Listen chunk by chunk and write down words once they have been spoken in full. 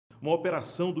uma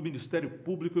operação do Ministério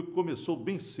Público que começou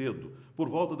bem cedo, por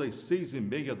volta das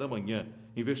 6h30 da manhã.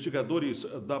 Investigadores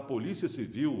da Polícia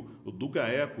Civil, do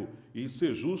GAECO e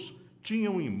Sejus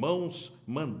tinham em mãos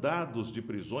mandados de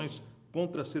prisões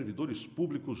contra servidores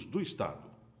públicos do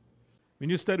Estado.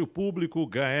 Ministério Público,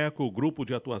 GAECO, Grupo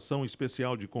de Atuação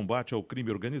Especial de Combate ao Crime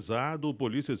Organizado,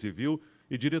 Polícia Civil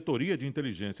e Diretoria de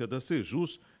Inteligência da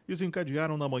Sejus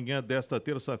desencadearam na manhã desta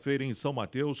terça-feira em São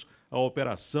Mateus a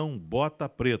Operação Bota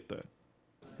Preta.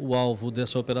 O alvo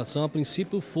dessa operação, a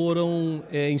princípio, foram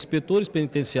inspetores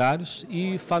penitenciários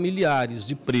e familiares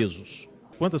de presos.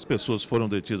 Quantas pessoas foram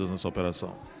detidas nessa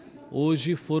operação?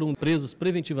 Hoje foram presas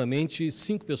preventivamente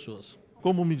 5 pessoas.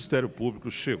 Como o Ministério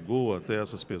Público chegou até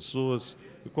essas pessoas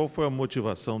e qual foi a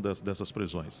motivação dessas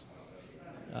prisões?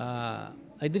 A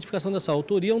identificação dessa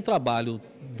autoria é um trabalho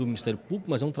do Ministério Público,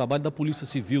 mas é um trabalho da Polícia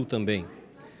Civil também.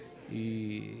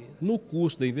 E no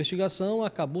curso da investigação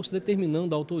acabou se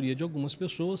determinando a autoria de algumas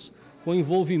pessoas com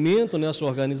envolvimento nessa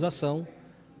organização,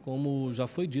 como já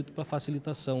foi dito, para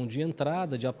facilitação de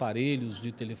entrada de aparelhos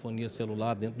de telefonia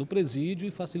celular dentro do presídio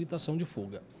e facilitação de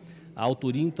fuga. A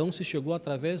autoria, então, se chegou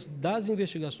através das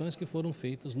investigações que foram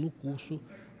feitas no curso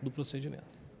do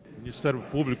procedimento. O Ministério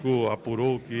Público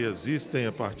apurou que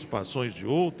existem participações de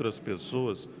outras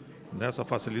pessoas nessa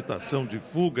facilitação de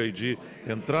fuga e de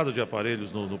entrada de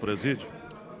aparelhos no presídio?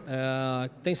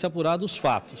 Tem se apurado os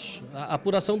fatos. A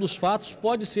apuração dos fatos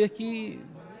pode ser que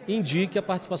indique a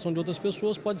participação de outras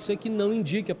pessoas, pode ser que não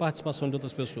indique a participação de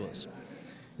outras pessoas.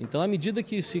 Então, à medida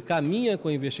que se caminha com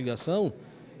a investigação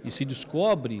e se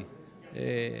descobre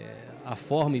a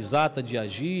forma exata de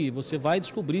agir, você vai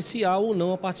descobrir se há ou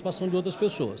não a participação de outras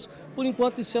pessoas. Por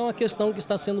enquanto, isso é uma questão que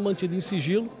está sendo mantida em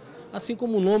sigilo, assim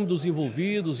como o nome dos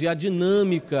envolvidos e a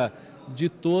dinâmica de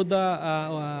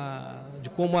de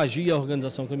como agia a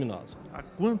organização criminosa. Há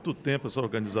quanto tempo essa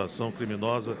organização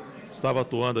criminosa estava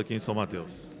atuando aqui em São Mateus?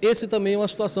 Esse também é uma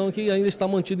situação que ainda está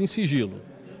mantida em sigilo.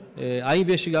 A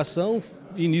investigação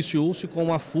iniciou-se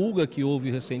com a fuga que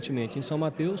houve recentemente em São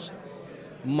Mateus,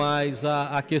 mas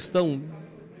a questão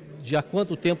de há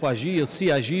quanto tempo agiam,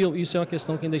 se agiam, isso é uma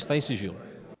questão que ainda está em sigilo.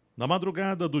 Na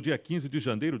madrugada do dia 15 de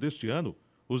janeiro deste ano,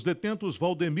 os detentos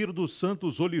Valdemir dos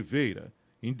Santos Oliveira,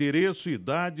 endereço e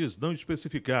idades não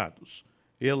especificados,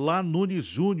 Elá Nunes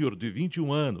Júnior, de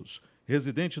 21 anos,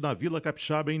 residente na Vila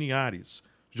Capixaba, em Linhares,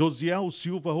 Josiel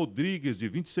Silva Rodrigues, de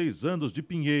 26 anos, de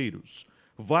Pinheiros,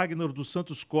 Wagner dos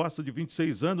Santos Costa, de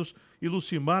 26 anos, e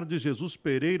Lucimar de Jesus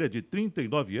Pereira, de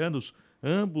 39 anos,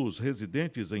 ambos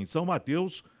residentes em São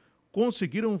Mateus,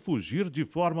 conseguiram fugir de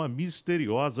forma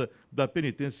misteriosa da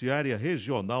Penitenciária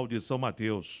Regional de São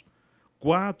Mateus.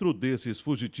 4 desses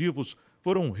fugitivos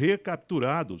foram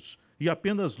recapturados e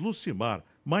apenas Lucimar,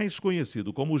 mais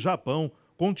conhecido como Japão,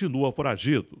 continua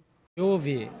foragido.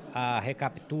 Houve a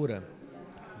recaptura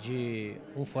de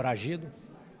um foragido,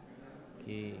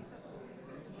 que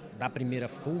da primeira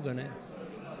fuga, né?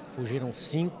 Fugiram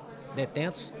 5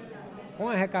 detentos. Com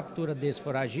a recaptura desse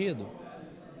foragido,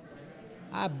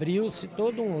 abriu-se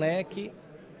todo um leque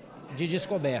de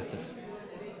descobertas.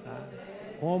 Tá?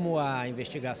 Como a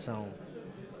investigação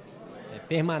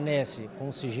permanece com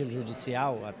o sigilo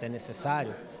judicial até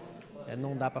necessário,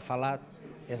 não dá para falar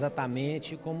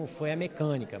exatamente como foi a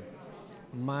mecânica.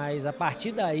 Mas a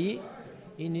partir daí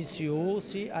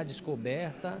iniciou-se a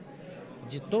descoberta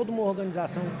de toda uma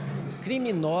organização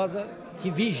criminosa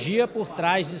que vigia por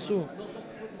trás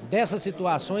dessas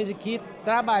situações e que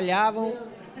trabalhavam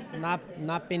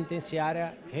na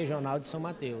Penitenciária Regional de São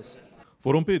Mateus.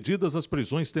 Foram pedidas as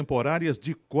prisões temporárias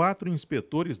de 4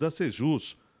 inspetores da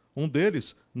Sejus. Um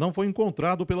deles não foi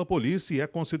encontrado pela polícia e é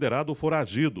considerado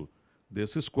foragido.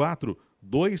 Desses 4,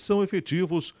 2 são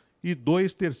efetivos e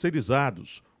 2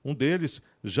 terceirizados. Um deles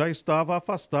já estava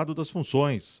afastado das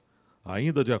funções.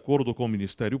 Ainda de acordo com o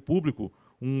Ministério Público,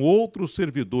 um outro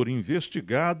servidor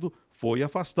investigado foi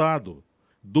afastado.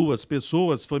 2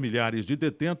 pessoas familiares de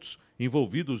detentos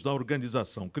envolvidos na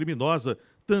organização criminosa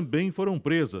também foram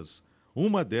presas.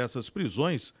 Uma dessas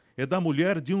prisões é da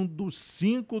mulher de um dos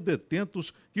 5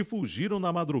 detentos que fugiram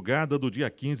na madrugada do dia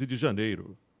 15 de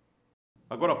janeiro.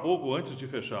 Agora há pouco, antes de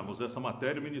fecharmos essa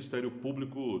matéria, o Ministério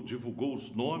Público divulgou os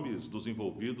nomes dos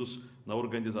envolvidos na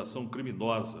organização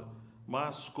criminosa.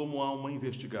 Mas, como há uma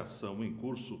investigação em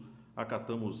curso,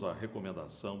 acatamos a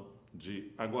recomendação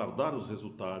de aguardar os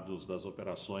resultados das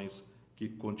operações que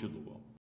continuam.